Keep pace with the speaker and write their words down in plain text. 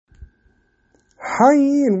Hi,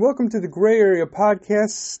 and welcome to the Gray Area Podcast.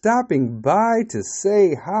 Stopping by to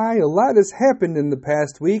say hi. A lot has happened in the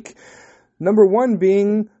past week. Number one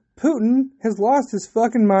being Putin has lost his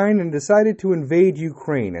fucking mind and decided to invade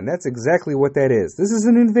Ukraine, and that's exactly what that is. This is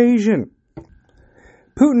an invasion.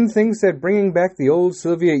 Putin thinks that bringing back the old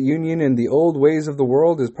Soviet Union and the old ways of the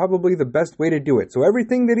world is probably the best way to do it. So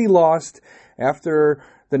everything that he lost after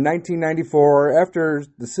the 1994, after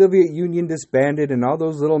the Soviet Union disbanded and all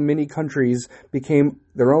those little mini countries became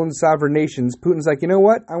their own sovereign nations, Putin's like, you know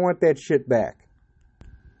what? I want that shit back.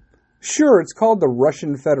 Sure, it's called the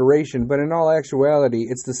Russian Federation, but in all actuality,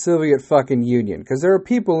 it's the Soviet fucking Union. Because there are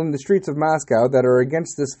people in the streets of Moscow that are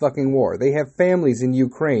against this fucking war. They have families in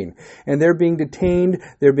Ukraine, and they're being detained,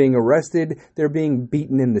 they're being arrested, they're being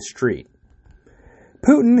beaten in the street.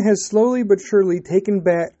 Putin has slowly but surely taken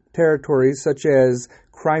back territories such as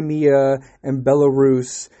Crimea and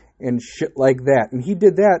Belarus and shit like that. And he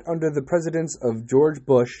did that under the presidents of George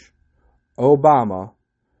Bush, Obama,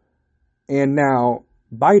 and now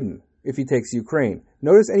Biden, if he takes Ukraine.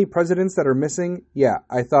 Notice any presidents that are missing? Yeah,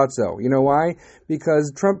 I thought so. You know why?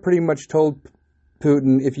 Because Trump pretty much told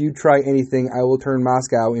Putin, if you try anything, I will turn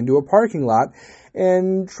Moscow into a parking lot.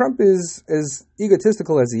 And Trump is as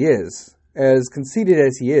egotistical as he is, as conceited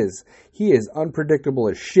as he is unpredictable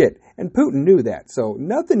as shit. And Putin knew that. So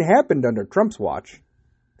nothing happened under Trump's watch.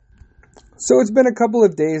 So it's been a couple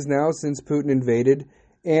of days now since Putin invaded,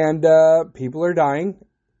 and people are dying.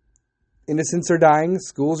 Innocents are dying.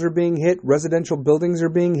 Schools are being hit. Residential buildings are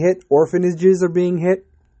being hit. Orphanages are being hit.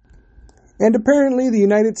 And apparently the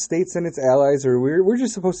United States and its allies we're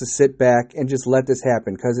just supposed to sit back and just let this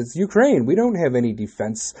happen because it's Ukraine. We don't have any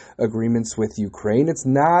defense agreements with Ukraine. It's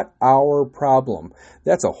not our problem.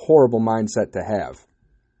 That's a horrible mindset to have.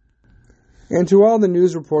 And to all the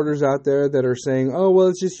news reporters out there that are saying, oh, well,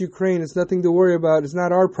 it's just Ukraine. It's nothing to worry about. It's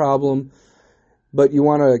not our problem. But you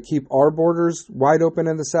want to keep our borders wide open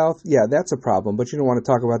in the south? Yeah, that's a problem. But you don't want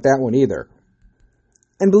to talk about that one either.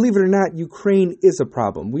 And believe it or not, Ukraine is a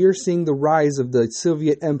problem. We are seeing the rise of the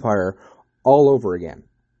Soviet Empire all over again.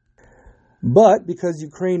 But because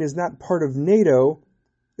Ukraine is not part of NATO,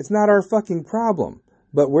 it's not our fucking problem.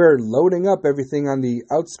 But we're loading up everything on the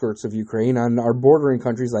outskirts of Ukraine, on our bordering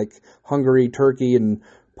countries like Hungary, Turkey, and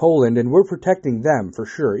Poland, and we're protecting them for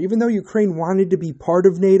sure. Even though Ukraine wanted to be part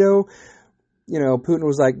of NATO, Putin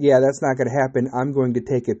was like, yeah, that's not going to happen. I'm going to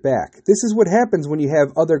take it back. This is what happens when you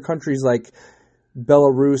have other countries like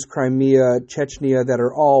Belarus, Crimea, Chechnya that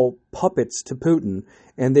are all puppets to Putin,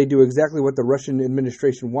 and they do exactly what the Russian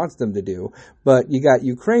administration wants them to do. But you got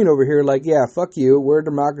Ukraine over here like, yeah, fuck you, we're a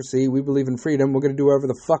democracy, we believe in freedom, we're going to do whatever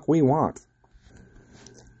the fuck we want.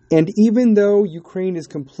 And even though Ukraine is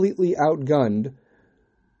completely outgunned,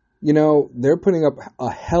 they're putting up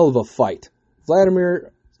a hell of a fight.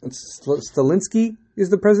 Vladimir Zelensky is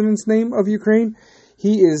the president's name of Ukraine.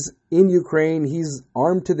 He is in Ukraine. He's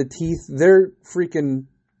armed to the teeth. They're freaking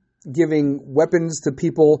giving weapons to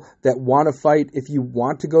people that want to fight. If you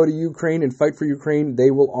want to go to Ukraine and fight for Ukraine, they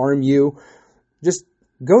will arm you. Just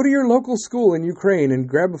go to your local school in Ukraine and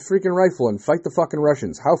grab a freaking rifle and fight the fucking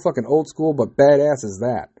Russians. How fucking old school but badass is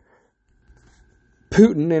that?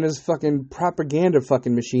 Putin and his fucking propaganda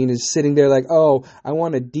fucking machine is sitting there like, oh, I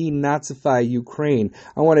want to denazify Ukraine.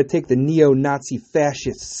 I want to take the neo-Nazi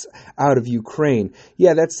fascists out of Ukraine.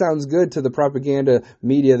 Yeah, that sounds good to the propaganda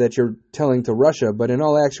media that you're telling to Russia, but in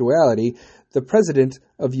all actuality, the president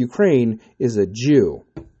of Ukraine is a Jew.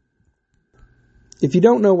 If you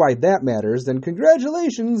don't know why that matters, then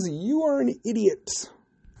congratulations, you are an idiot.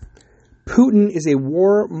 Putin is a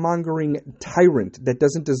warmongering tyrant that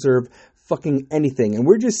doesn't deserve fucking anything. And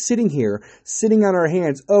we're just sitting here, sitting on our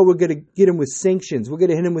hands. Oh, we're going to get him with sanctions. We're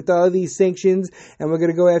going to hit him with all these sanctions, and we're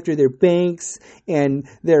going to go after their banks and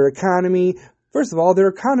their economy. First of all, their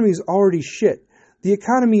economy is already shit. The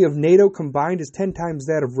economy of NATO combined is 10 times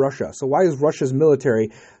that of Russia. So why is Russia's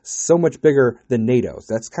military so much bigger than NATO's?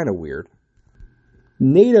 That's kind of weird.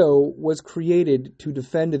 NATO was created to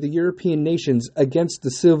defend the European nations against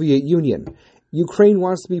the Soviet Union. Ukraine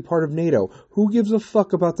wants to be part of NATO. Who gives a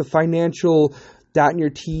fuck about the financial dotting your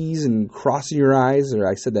T's and crossing your I's? Or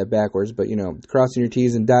I said that backwards, but crossing your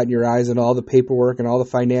T's and dotting your I's and all the paperwork and all the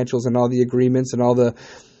financials and all the agreements and all the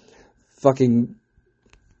fucking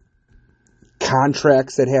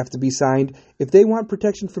contracts that have to be signed. If they want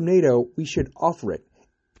protection from NATO, we should offer it.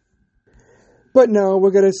 But no,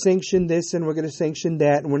 we're going to sanction this and we're going to sanction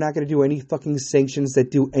that, and we're not going to do any fucking sanctions that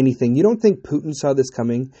do anything. You don't think Putin saw this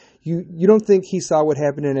coming? You don't think he saw what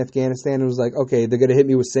happened in Afghanistan and was like, okay, they're going to hit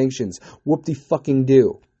me with sanctions.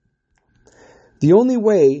 Whoop-de-fucking-do. The only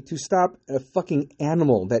way to stop a fucking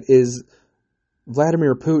animal that is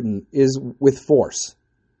Vladimir Putin is with force.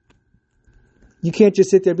 You can't just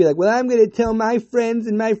sit there and be like, well, I'm going to tell my friends,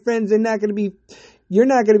 and my friends are not going to be, you're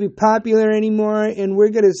not going to be popular anymore, and we're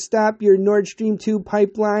going to stop your Nord Stream 2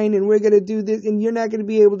 pipeline, and we're going to do this, and you're not going to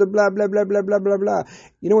be able to blah, blah, blah, blah, blah, blah, blah.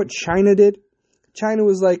 You know what China did? China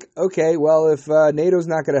was like, okay, well, if NATO's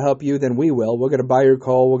not going to help you, then we will. We're going to buy your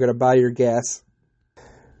coal. We're going to buy your gas.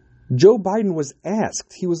 Joe Biden was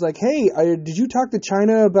asked. He was like, hey, did you talk to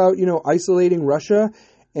China about, isolating Russia?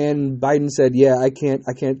 And Biden said, yeah, I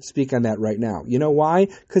can't speak on that right now. You know why?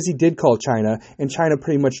 Because he did call China, and China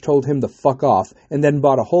pretty much told him to fuck off, and then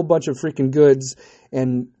bought a whole bunch of freaking goods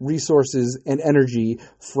and resources and energy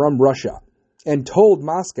from Russia, and told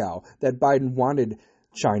Moscow that Biden wanted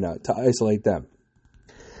China to isolate them.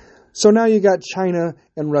 So now you got China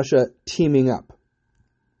and Russia teaming up.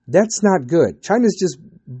 That's not good. China's just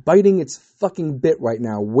biting its fucking bit right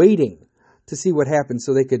now, waiting to see what happens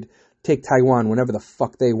so they could take Taiwan whenever the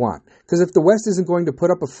fuck they want. Because if the West isn't going to put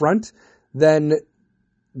up a front, then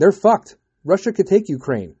they're fucked. Russia could take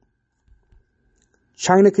Ukraine.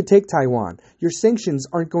 China could take Taiwan. Your sanctions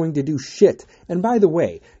aren't going to do shit. And by the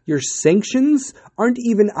way, your sanctions aren't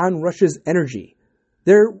even on Russia's energy.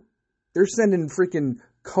 They're sending freaking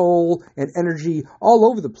coal and energy all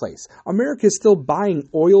over the place. America is still buying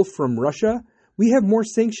oil from Russia. We have more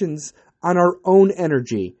sanctions on our own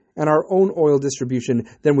energy and our own oil distribution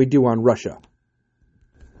than we do on Russia.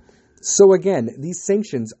 So again, these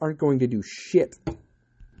sanctions aren't going to do shit.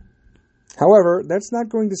 However, that's not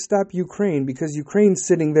going to stop Ukraine, because Ukraine's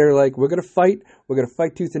sitting there like, we're going to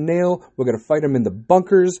fight tooth and nail, we're going to fight them in the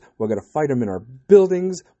bunkers, we're going to fight them in our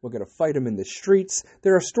buildings, we're going to fight them in the streets.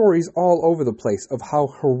 There are stories all over the place of how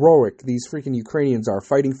heroic these freaking Ukrainians are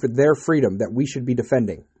fighting for their freedom that we should be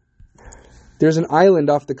defending. There's an island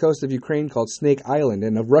off the coast of Ukraine called Snake Island,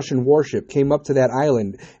 and a Russian warship came up to that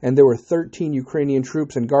island, and there were 13 Ukrainian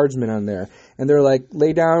troops and guardsmen on there. And they're like,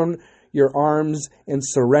 lay down your arms and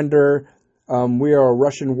surrender. We are a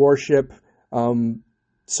Russian warship.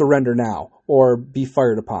 Surrender now, or be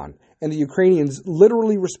fired upon. And the Ukrainians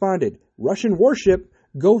literally responded, Russian warship,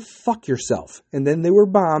 go fuck yourself. And then they were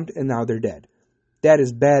bombed, and now they're dead. That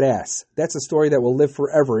is badass. That's a story that will live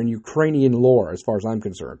forever in Ukrainian lore, as far as I'm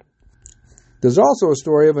concerned. There's also a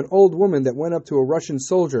story of an old woman that went up to a Russian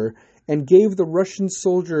soldier and gave the Russian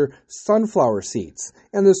soldier sunflower seeds.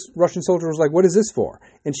 And this Russian soldier was like, what is this for?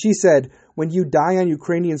 And she said, when you die on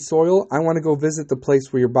Ukrainian soil, I want to go visit the place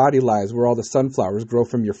where your body lies, where all the sunflowers grow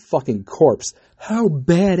from your fucking corpse. How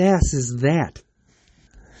badass is that?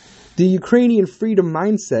 The Ukrainian freedom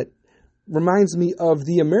mindset reminds me of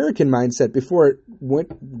the American mindset before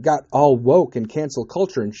it got all woke and cancel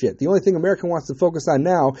culture and shit. The only thing America wants to focus on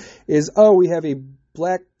now is, we have a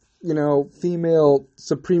black, female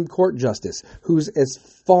Supreme Court justice who's as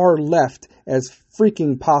far left as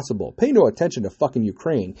freaking possible. Pay no attention to fucking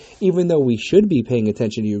Ukraine, even though we should be paying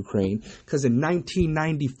attention to Ukraine, because in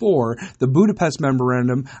 1994, the Budapest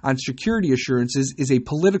Memorandum on Security Assurances is a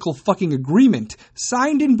political fucking agreement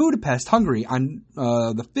signed in Budapest, Hungary, on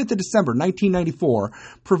the 5th of December, 1994,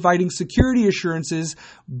 providing security assurances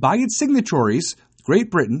by its signatories,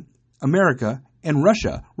 Great Britain, America, and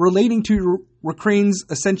Russia, relating to Ukraine's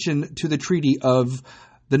accession to the Treaty of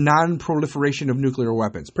the Non-Proliferation of Nuclear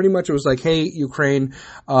Weapons. Pretty much it was like, hey, Ukraine,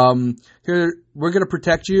 here, we're going to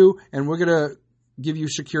protect you, and we're going to give you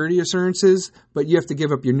security assurances, but you have to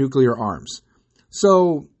give up your nuclear arms.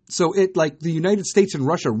 So it, like, the United States and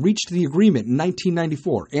Russia reached the agreement in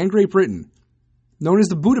 1994, and Great Britain, known as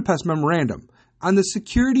the Budapest Memorandum, on the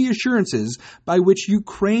security assurances by which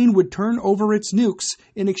Ukraine would turn over its nukes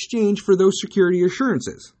in exchange for those security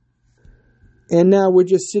assurances. And now we're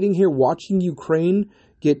just sitting here watching Ukraine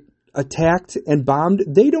get attacked and bombed.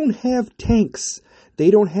 They don't have tanks. They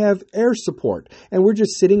don't have air support. And we're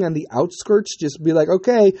just sitting on the outskirts, just be like,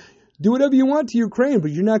 okay, do whatever you want to Ukraine, but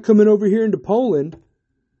you're not coming over here into Poland.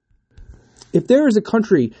 If there is a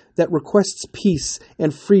country that requests peace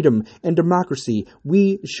and freedom and democracy,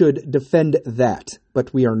 we should defend that,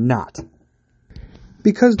 but we are not.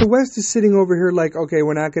 Because the West is sitting over here like, okay,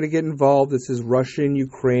 we're not going to get involved. This is Russia and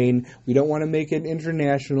Ukraine. We don't want to make it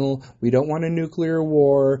international. We don't want a nuclear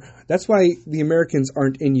war. That's why the Americans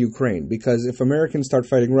aren't in Ukraine. Because if Americans start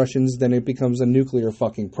fighting Russians, then it becomes a nuclear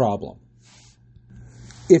fucking problem.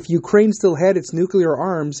 If Ukraine still had its nuclear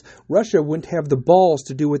arms, Russia wouldn't have the balls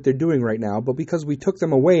to do what they're doing right now. But because we took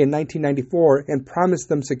them away in 1994 and promised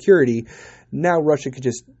them security, now Russia could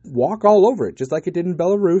just walk all over it, just like it did in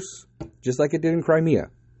Belarus, just like it did in Crimea.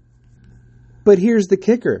 But here's the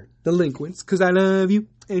kicker, delinquents, because I love you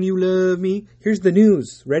and you love me. Here's the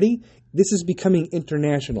news. Ready? This is becoming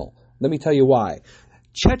international. Let me tell you why.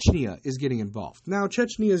 Chechnya is getting involved. Now,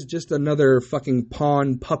 Chechnya is just another fucking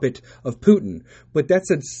pawn puppet of Putin, but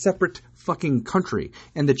that's a separate fucking country.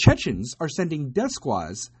 And the Chechens are sending death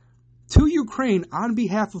squads to Ukraine on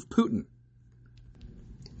behalf of Putin.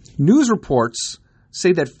 News reports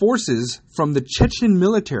say that forces from the Chechen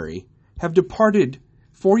military have departed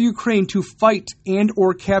for Ukraine to fight and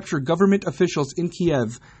or capture government officials in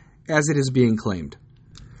Kiev, as it is being claimed.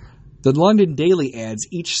 The London Daily adds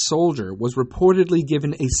each soldier was reportedly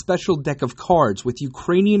given a special deck of cards with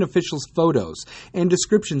Ukrainian officials' photos and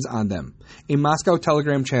descriptions on them. A Moscow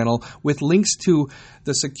Telegram channel with links to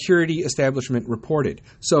the security establishment reported.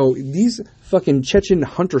 So these fucking Chechen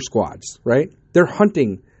hunter squads, right? They're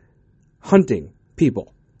hunting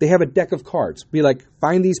people. They have a deck of cards. Be like,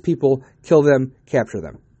 find these people, kill them, capture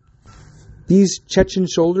them. These Chechen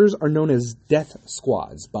soldiers are known as death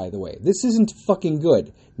squads, by the way. This isn't fucking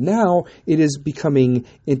good. Now it is becoming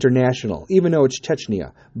international, even though it's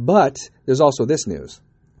Chechnya. But there's also this news.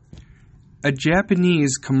 A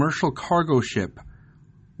Japanese commercial cargo ship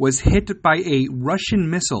was hit by a Russian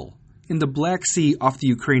missile in the Black Sea off the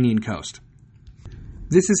Ukrainian coast.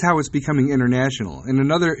 This is how it's becoming international.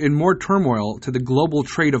 In more turmoil to the global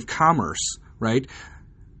trade of commerce, right?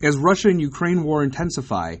 As Russia and Ukraine war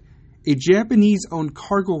intensify, a Japanese-owned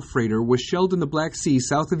cargo freighter was shelled in the Black Sea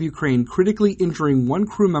south of Ukraine, critically injuring one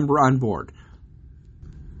crew member on board.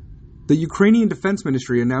 The Ukrainian Defense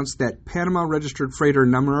Ministry announced that Panama-registered freighter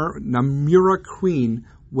Namura Queen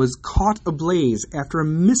was caught ablaze after a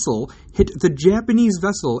missile hit the Japanese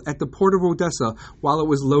vessel at the port of Odessa while it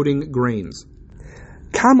was loading grains.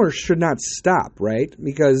 Commerce should not stop, right?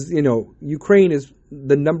 Because, Ukraine is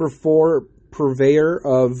the number 4 purveyor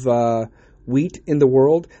of wheat in the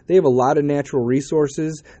world. They have a lot of natural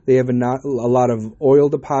resources. They have a lot of oil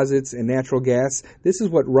deposits and natural gas. This is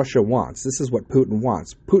what Russia wants. This is what Putin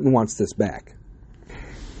wants. Putin wants this back.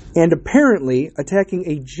 And apparently, attacking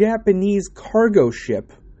a Japanese cargo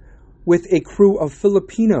ship with a crew of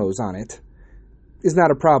Filipinos on it is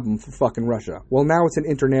not a problem for fucking Russia. Well, now it's an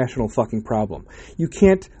international fucking problem. You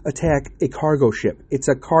can't attack a cargo ship. It's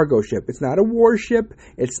a cargo ship. It's not a warship.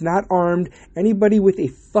 It's not armed. Anybody with a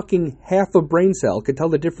fucking half a brain cell could tell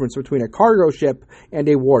the difference between a cargo ship and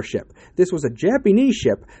a warship. This was a Japanese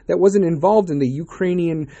ship that wasn't involved in the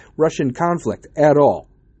Ukrainian-Russian conflict at all.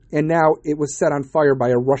 And now it was set on fire by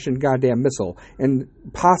a Russian goddamn missile, and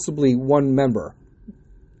possibly one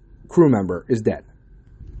crew member, is dead.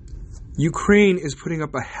 Ukraine is putting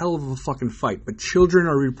up a hell of a fucking fight, but children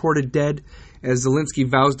are reported dead as Zelensky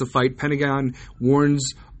vows to fight. Pentagon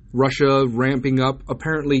warns Russia ramping up.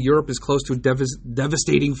 Apparently, Europe is close to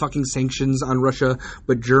devastating fucking sanctions on Russia,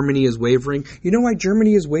 but Germany is wavering. You know why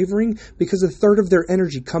Germany is wavering? Because a third of their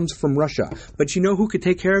energy comes from Russia. But you know who could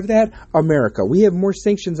take care of that? America. We have more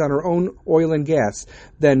sanctions on our own oil and gas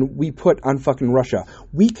than we put on fucking Russia.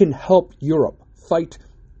 We can help Europe fight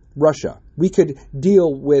Russia. We could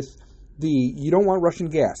deal with you don't want Russian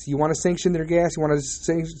gas. You want to sanction their gas. You want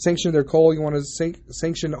to sanction their coal. You want to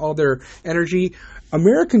sanction all their energy.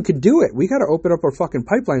 America could do it. We got to open up our fucking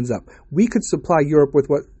pipelines up. We could supply Europe with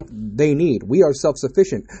what they need. We are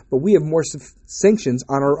self-sufficient, but we have more sanctions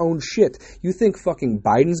on our own shit. You think fucking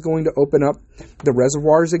Biden's going to open up the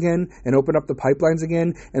reservoirs again and open up the pipelines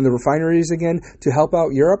again and the refineries again to help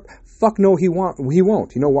out Europe? Fuck no, he won't.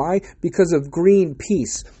 You know why? Because of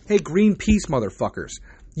Greenpeace. Hey, Greenpeace motherfuckers.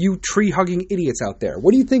 You tree-hugging idiots out there.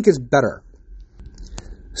 What do you think is better?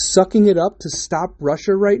 Sucking it up to stop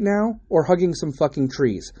Russia right now, or hugging some fucking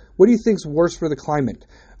trees? What do you think's worse for the climate?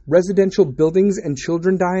 Residential buildings and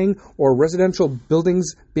children dying, or residential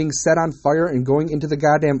buildings being set on fire and going into the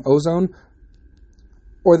goddamn ozone?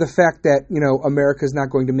 Or the fact that, America's not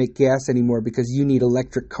going to make gas anymore because you need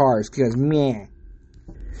electric cars, because meh.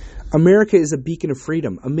 America is a beacon of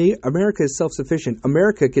freedom. America is self-sufficient.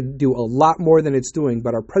 America could do a lot more than it's doing,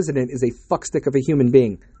 but our president is a fuckstick of a human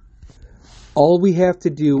being. All we have to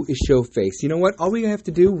do is show face. You know what? All we have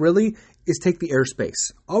to do, really, is take the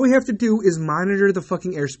airspace. All we have to do is monitor the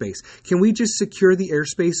fucking airspace. Can we just secure the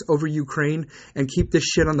airspace over Ukraine and keep this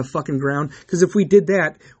shit on the fucking ground? Because if we did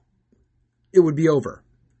that, it would be over.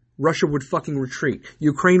 Russia would fucking retreat.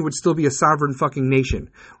 Ukraine would still be a sovereign fucking nation.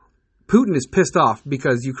 Putin is pissed off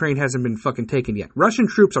because Ukraine hasn't been fucking taken yet. Russian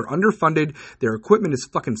troops are underfunded. Their equipment is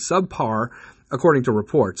fucking subpar, according to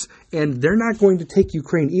reports. And they're not going to take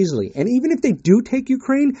Ukraine easily. And even if they do take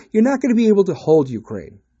Ukraine, you're not going to be able to hold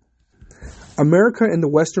Ukraine. America and the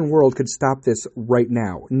Western world could stop this right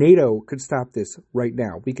now. NATO could stop this right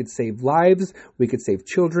now. We could save lives. We could save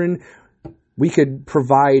children. We could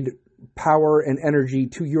provide power and energy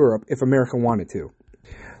to Europe if America wanted to.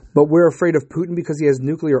 But we're afraid of Putin because he has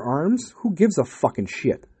nuclear arms? Who gives a fucking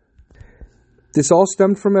shit? This all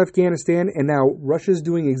stemmed from Afghanistan, and now Russia's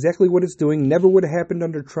doing exactly what it's doing. Never would have happened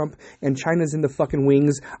under Trump, and China's in the fucking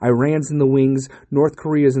wings, Iran's in the wings, North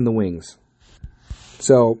Korea's in the wings.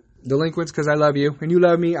 So, delinquents, because I love you, and you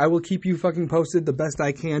love me, I will keep you fucking posted the best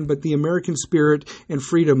I can, but the American spirit and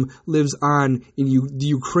freedom lives on in you, the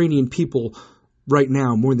Ukrainian people, right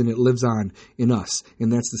now more than it lives on in us.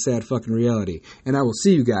 And that's the sad fucking reality. And I will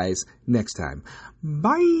see you guys next time.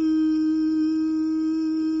 Bye!